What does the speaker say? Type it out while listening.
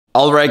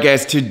All right,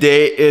 guys,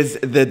 today is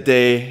the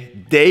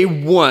day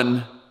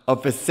one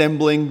of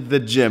assembling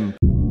the gym.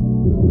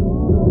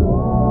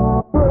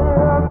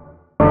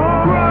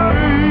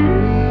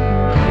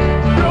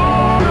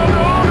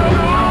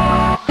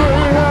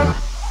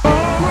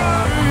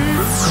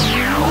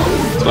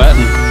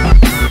 Sweating.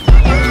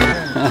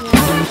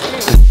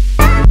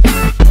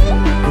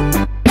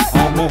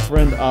 My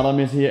friend Adam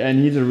is here, and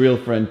he's a real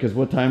friend, because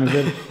what time is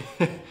it?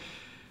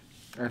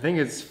 I think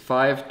it's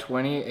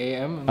 5:20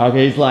 a.m.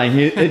 Okay, he's lying.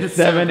 It's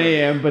 7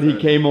 a.m., but he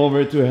came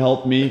over to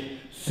help me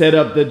set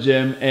up the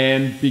gym,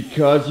 and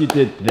because you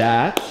did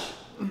that,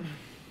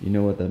 you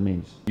know what that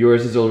means.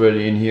 Yours is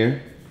already in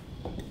here.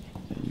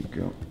 There you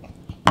go.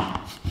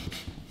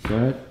 Go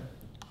ahead.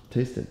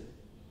 Taste it.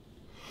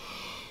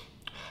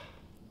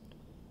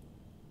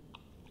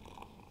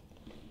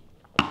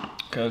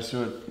 Okay, let's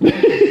do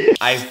it.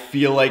 I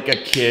feel like a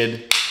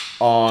kid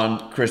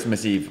on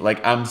Christmas Eve.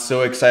 Like, I'm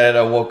so excited.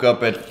 I woke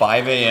up at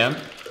 5 a.m.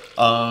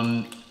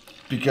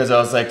 Because I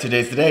was like,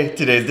 today's the day,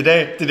 today's the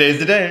day, today's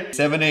the day.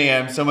 7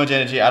 a.m., so much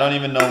energy. I don't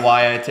even know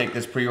why I take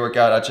this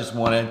pre-workout. I just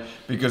want it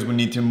because we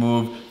need to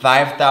move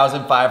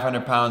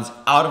 5,500 pounds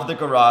out of the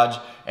garage,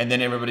 and then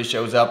everybody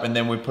shows up, and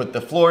then we put the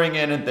flooring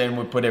in, and then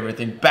we put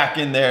everything back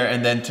in there,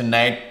 and then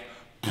tonight,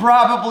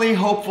 probably,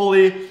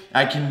 hopefully,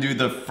 I can do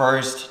the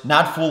first,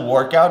 not full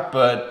workout,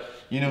 but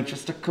you know,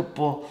 just a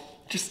couple.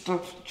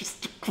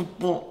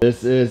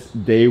 This is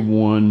day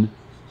one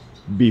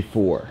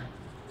before.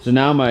 So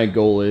now my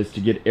goal is to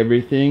get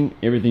everything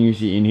you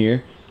see in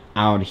here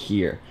out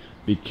here,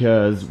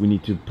 because we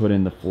need to put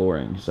in the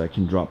flooring so I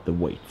can drop the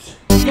weights.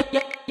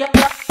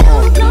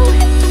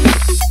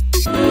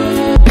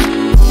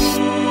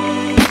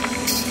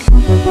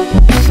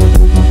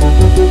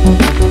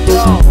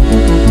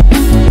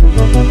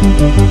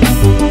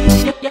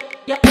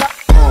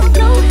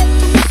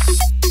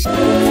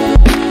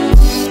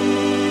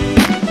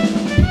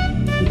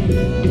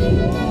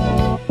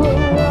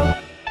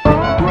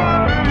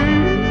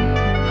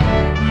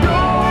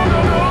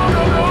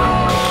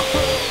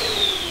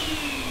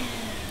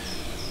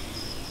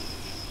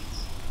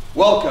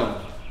 Welcome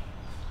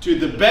to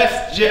the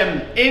best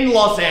gym in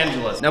Los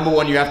Angeles. Number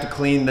one, you have to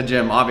clean the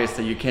gym.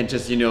 Obviously, you can't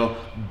just, you know,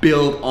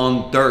 build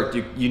on dirt.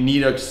 You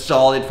need a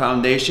solid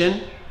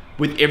foundation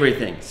with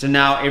everything. So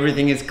now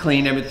everything is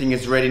clean, everything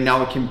is ready.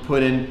 Now we can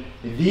put in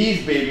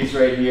these babies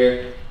right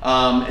here.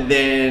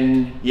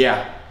 Then,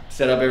 yeah,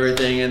 set up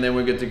everything, and then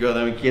we're good to go.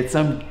 Then we get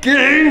some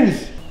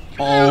gains.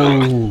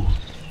 Oh,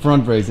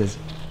 front raises.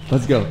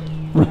 Let's go.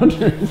 Front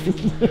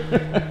raises.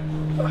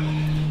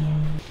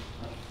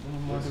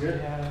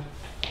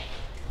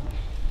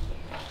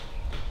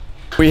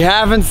 We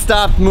haven't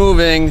stopped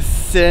moving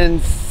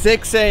since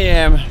 6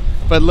 a.m.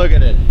 but look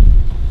at it.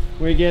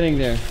 We're getting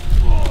there.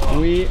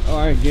 We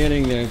are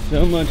getting there.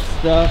 So much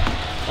stuff,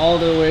 all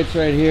the weights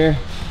right here,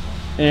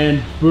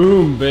 and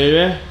boom,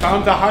 baby.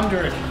 Found the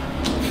 100.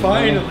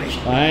 Finally.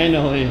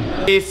 Finally.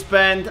 We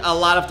spent a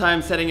lot of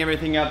time setting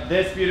everything up.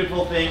 This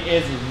beautiful thing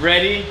is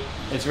ready.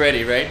 It's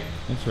ready, right?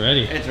 It's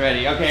ready. It's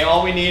ready. Okay,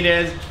 all we need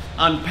is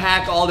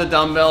unpack all the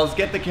dumbbells,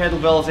 get the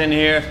kettlebells in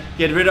here,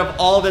 get rid of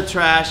all the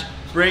trash,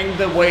 bring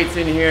the weights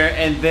in here,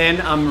 and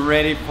then I'm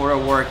ready for a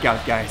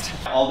workout, guys.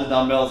 All the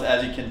dumbbells,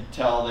 as you can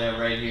tell, they're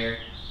right here.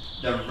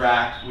 The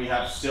rack, we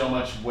have so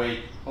much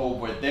weight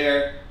over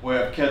there. We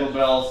have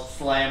kettlebells,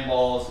 slam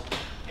balls,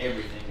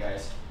 everything,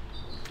 guys.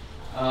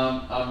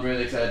 I'm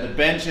really excited. The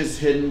bench is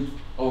hidden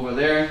over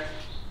there.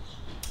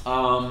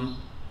 We're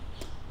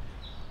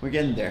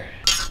getting there.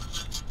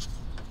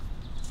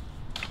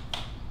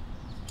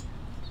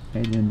 How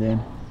you doing,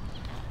 Dan?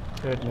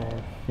 Good,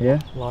 man. Yeah?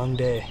 Long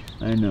day.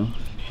 I know.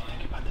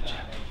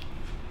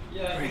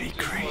 Yeah. Pretty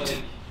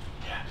great.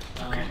 Yeah.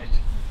 Look at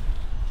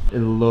it.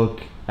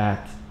 Look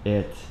at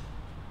it.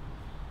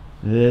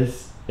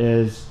 This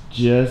is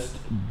just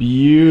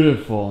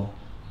beautiful.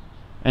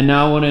 And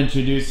now I want to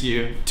introduce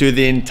you to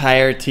the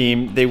entire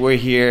team. They were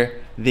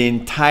here the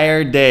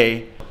entire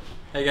day.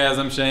 Hey guys,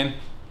 I'm Shane.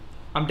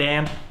 I'm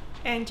Dan.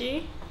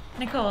 Angie.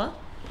 Nicole.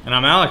 And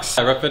I'm Alex.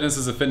 Rep Fitness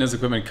is a fitness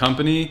equipment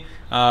company.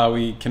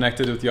 We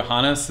connected with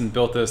Johannes and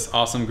built this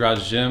awesome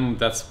garage gym.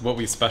 That's what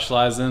we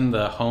specialize in,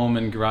 the home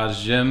and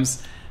garage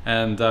gyms.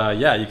 And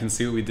yeah, you can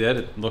see what we did.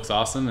 It looks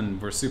awesome and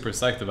we're super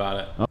psyched about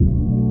it. Oh.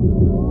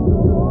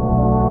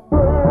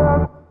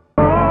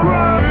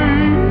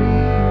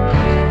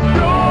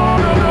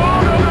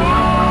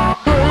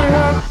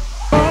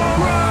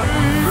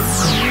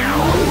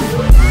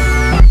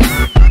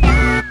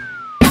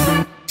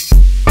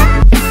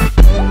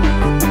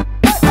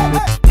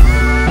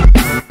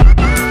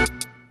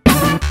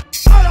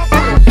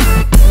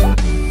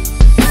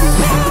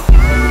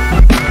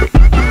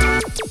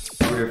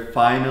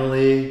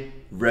 Finally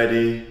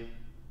ready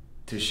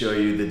to show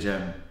you the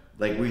gym.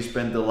 Like, we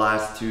spent the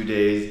last 2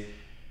 days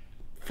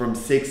from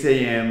 6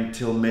 a.m.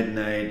 till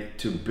midnight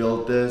to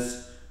build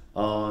this.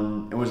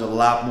 It was a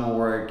lot more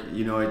work.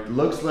 You know, it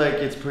looks like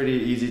it's pretty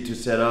easy to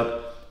set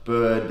up,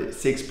 but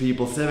 7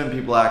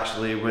 people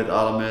actually, with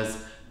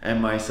Johannes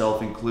and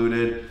myself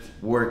included,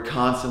 We're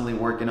constantly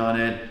working on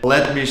it.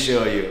 Let me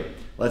show you.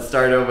 Let's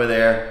start over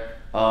there.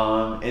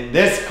 In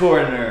this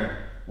corner,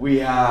 we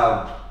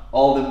have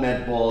all the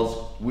med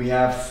balls. We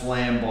have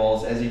slam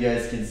balls. As you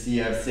guys can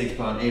see, I have 6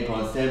 pound, 8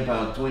 pounds, 10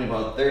 pounds, 20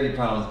 pounds, 30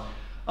 pounds.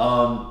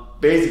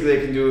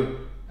 Basically,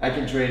 I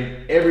can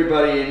train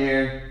everybody in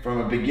here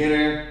from a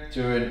beginner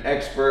to an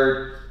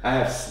expert. I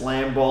have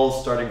slam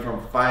balls starting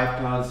from 5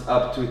 pounds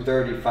up to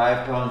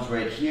 35 pounds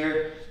right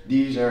here.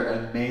 These are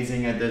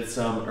amazing. I did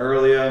some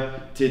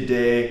earlier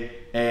today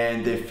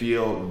and they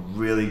feel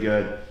really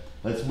good.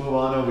 Let's move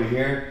on over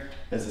here.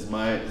 This is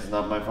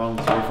not my phone,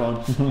 it's your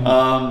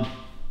phone.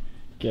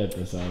 Get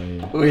this out of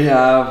here. We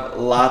have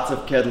lots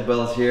of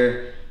kettlebells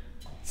here.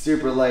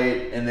 Super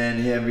light and then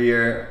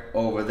heavier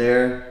over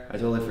there. I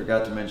totally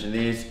forgot to mention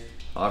these.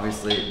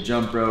 Obviously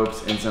jump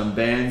ropes and some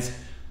bands.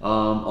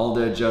 All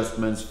the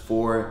adjustments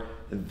for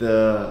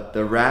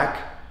the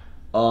rack.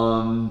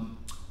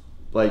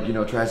 Like, you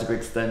know, tricep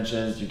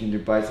extensions. You can do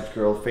bicep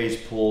curl,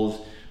 face pulls,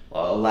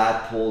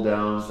 lat pull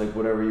downs, like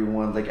whatever you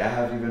want. Like I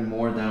have even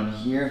more down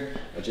here.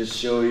 I'll just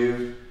show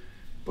you.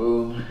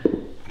 Boom,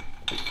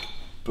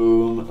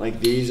 boom. Like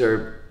these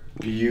are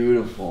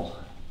beautiful.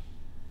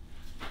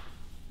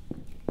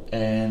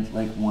 And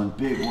like one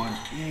big one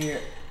here.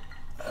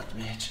 Let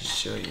me just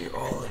show you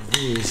all of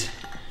these.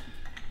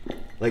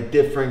 Like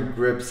different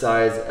grip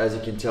size. As you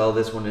can tell,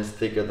 this one is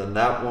thicker than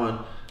that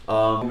one.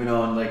 Moving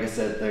on, like I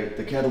said,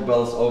 the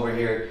kettlebells over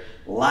here,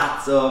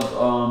 lots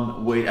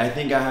of weight. I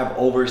think I have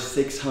over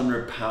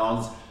 600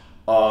 pounds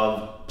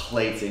of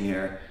plates in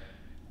here.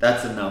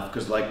 That's enough,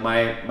 because like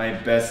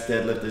my best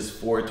deadlift is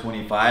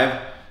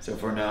 425. So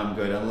for now I'm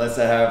good. Unless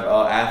I have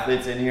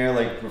athletes in here,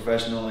 like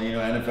professional, you know,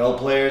 NFL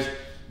players,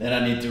 then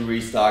I need to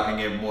restock and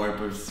get more.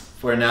 But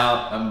for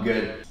now, I'm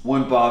good.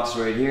 One box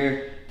right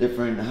here,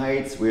 different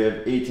heights. We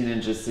have 18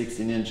 inches,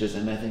 16 inches,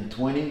 and I think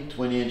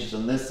 20 inches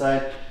on this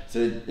side. So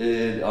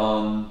it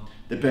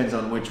depends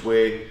on which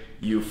way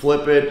you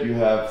flip it. You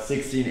have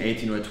 16,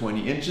 18, or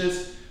 20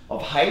 inches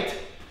of height.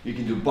 You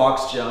can do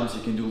box jumps,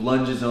 you can do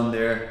lunges on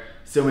there.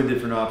 So many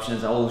different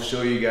options. I will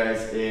show you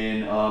guys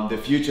in the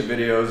future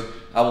videos.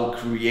 I will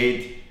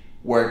create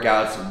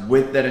workouts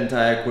with that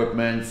entire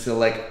equipment,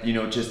 select, you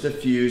know, just a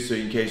few. So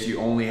in case you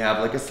only have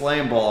like a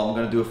slam ball, I'm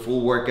gonna do a full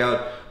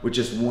workout with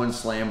just one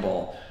slam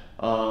ball.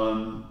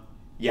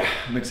 Yeah,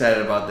 I'm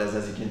excited about this,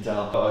 as you can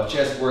tell.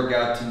 Chest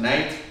workout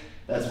tonight.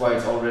 That's why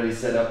it's already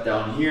set up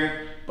down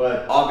here.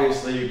 But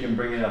obviously you can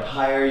bring it up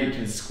higher. You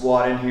can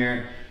squat in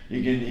here.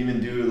 You can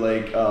even do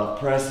like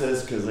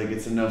presses, because like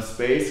it's enough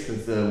space,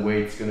 because the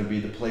weight's gonna be,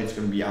 the plate's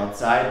gonna be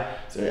outside.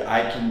 So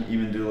I can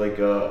even do like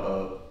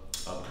a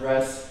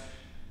press.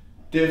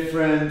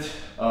 Different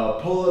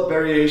pull-up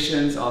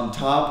variations on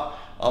top.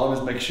 I'll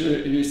always make sure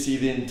you see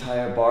the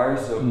entire bar,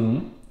 so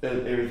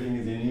that everything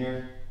is in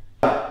here.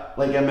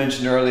 Like I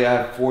mentioned earlier, I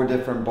have 4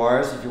 different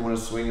bars. If you want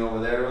to swing over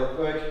there real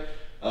quick.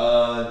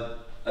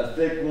 A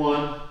thick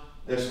one,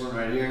 this one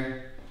right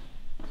here.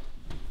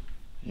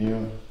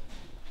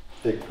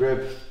 Thick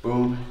grip,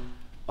 boom.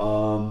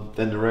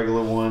 Then the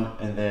regular one,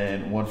 and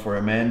then one for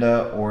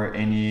Amanda or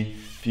any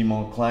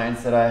female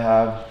clients that I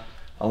have,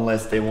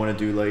 unless they want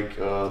to do like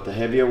the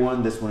heavier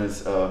one. This one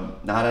is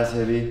not as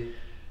heavy.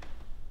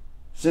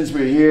 Since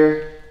we're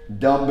here,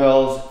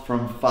 dumbbells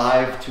from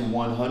 5 to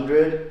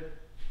 100.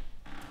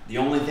 The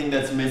only thing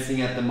that's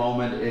missing at the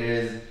moment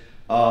is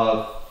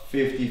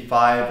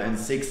 55 and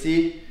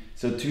 60.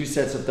 So 2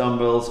 sets of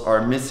dumbbells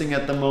are missing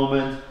at the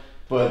moment.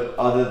 But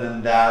other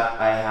than that,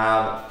 I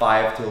have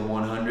 5 to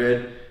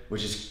 100,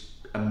 which is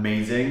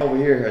amazing. Over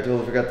here, I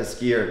totally forgot the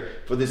skier.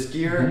 For the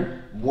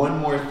skier, one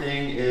more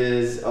thing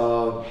is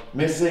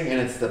missing, and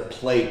it's the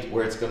plate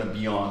where it's gonna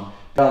be on.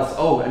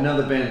 Oh,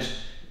 another bench,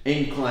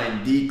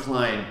 incline,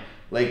 decline,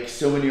 like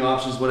so many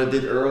options. What I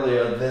did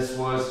earlier, this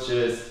was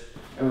just,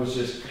 it was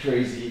just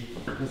crazy,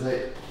 because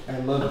I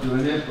love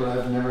doing it, but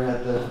I've never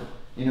had the,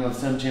 you know,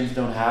 some gyms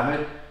don't have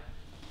it.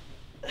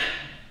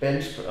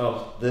 Bench,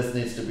 oh, this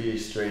needs to be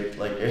straight,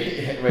 like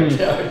right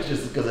now, it's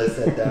just because I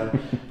sat down.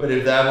 But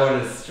if that one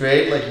is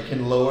straight, like you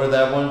can lower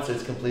that one so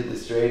it's completely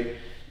straight.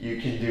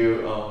 You can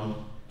do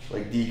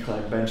like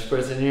decline bench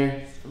press in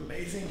here. It's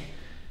amazing.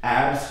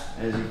 Abs,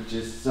 as you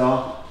just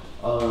saw.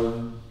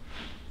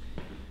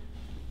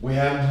 We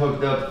haven't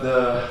hooked up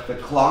the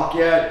clock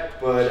yet,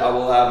 but I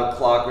will have a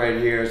clock right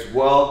here as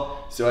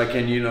well, so I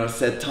can, you know,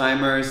 set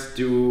timers,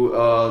 do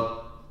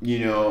you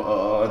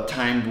know, a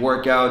timed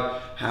workout.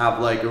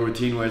 Have like a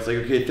routine where it's like,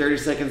 okay, 30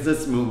 seconds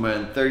this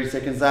movement, 30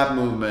 seconds that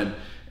movement,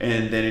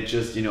 and then it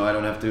just, you know, I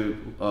don't have to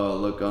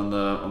look on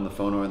the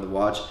phone or on the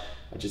watch.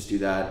 I just do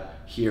that,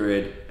 hear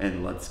it,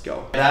 and let's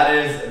go.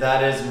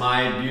 That is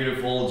my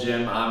beautiful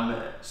gym.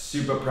 I'm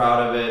super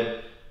proud of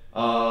it.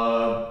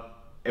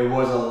 It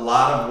was a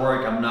lot of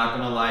work, I'm not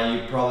gonna lie.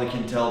 You probably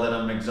can tell that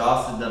I'm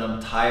exhausted, that I'm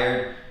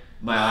tired.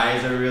 My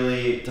eyes are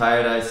really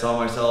tired. I saw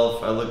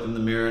myself, I looked in the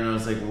mirror and I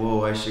was like,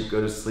 whoa, I should go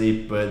to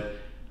sleep, but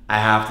I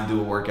have to do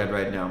a workout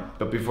right now.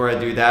 But before I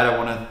do that, I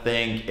want to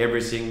thank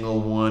every single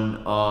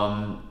one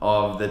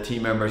of the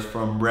team members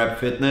from Rep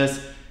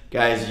Fitness.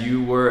 Guys,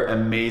 you were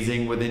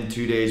amazing. Within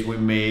 2 days, we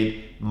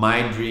made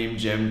my dream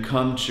gym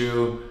come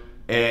true.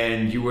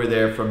 And you were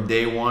there from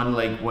day one.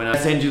 Like when I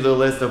sent you the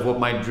list of what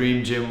my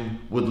dream gym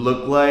would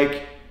look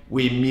like,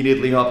 we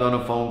immediately hopped on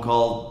a phone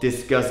call,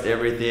 discussed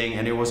everything,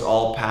 and it was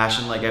all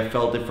passion. Like I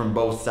felt it from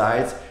both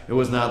sides. It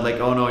was not like,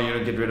 oh no, you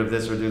don't get rid of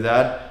this or do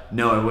that.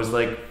 No, it was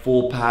like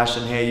full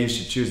passion. Hey, you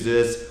should choose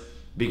this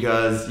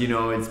because you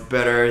know it's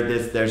better.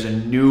 There's a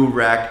new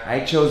rack.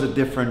 I chose a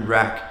different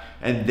rack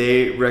and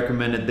they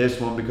recommended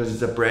this one because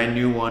it's a brand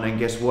new one. And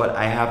guess what?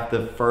 I have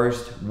the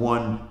first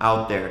one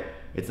out there.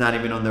 It's not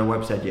even on their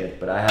website yet,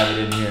 but I have it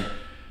in here.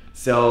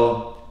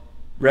 So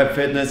Rep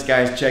Fitness,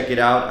 guys, check it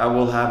out. I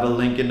will have a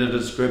link in the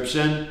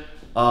description.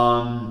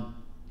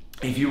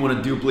 If you want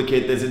to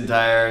duplicate this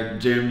entire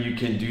gym, you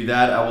can do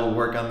that. I will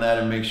work on that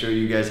and make sure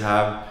you guys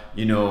have,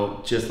 you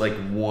know, just like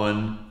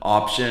one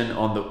option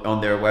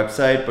on their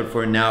website. But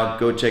for now,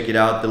 go check it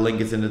out. The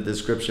link is in the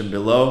description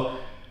below.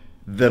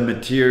 The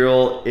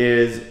material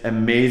is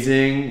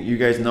amazing. You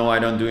guys know I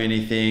don't do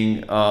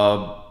anything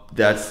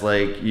that's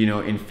like, you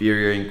know,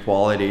 inferior in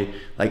quality.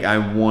 Like I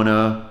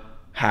wanna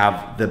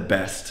have the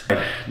best.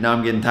 Now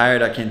I'm getting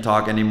tired, I can't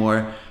talk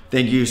anymore.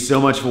 Thank you so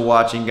much for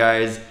watching,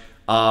 guys.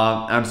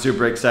 I'm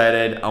super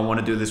excited. I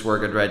wanna do this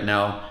workout right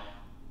now.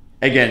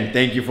 Again,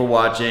 thank you for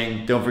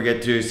watching. Don't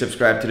forget to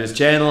subscribe to this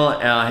channel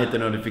and hit the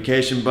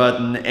notification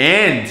button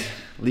and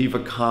leave a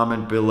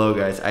comment below,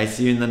 guys. I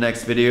see you in the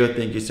next video.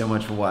 Thank you so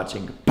much for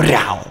watching.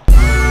 Bartl.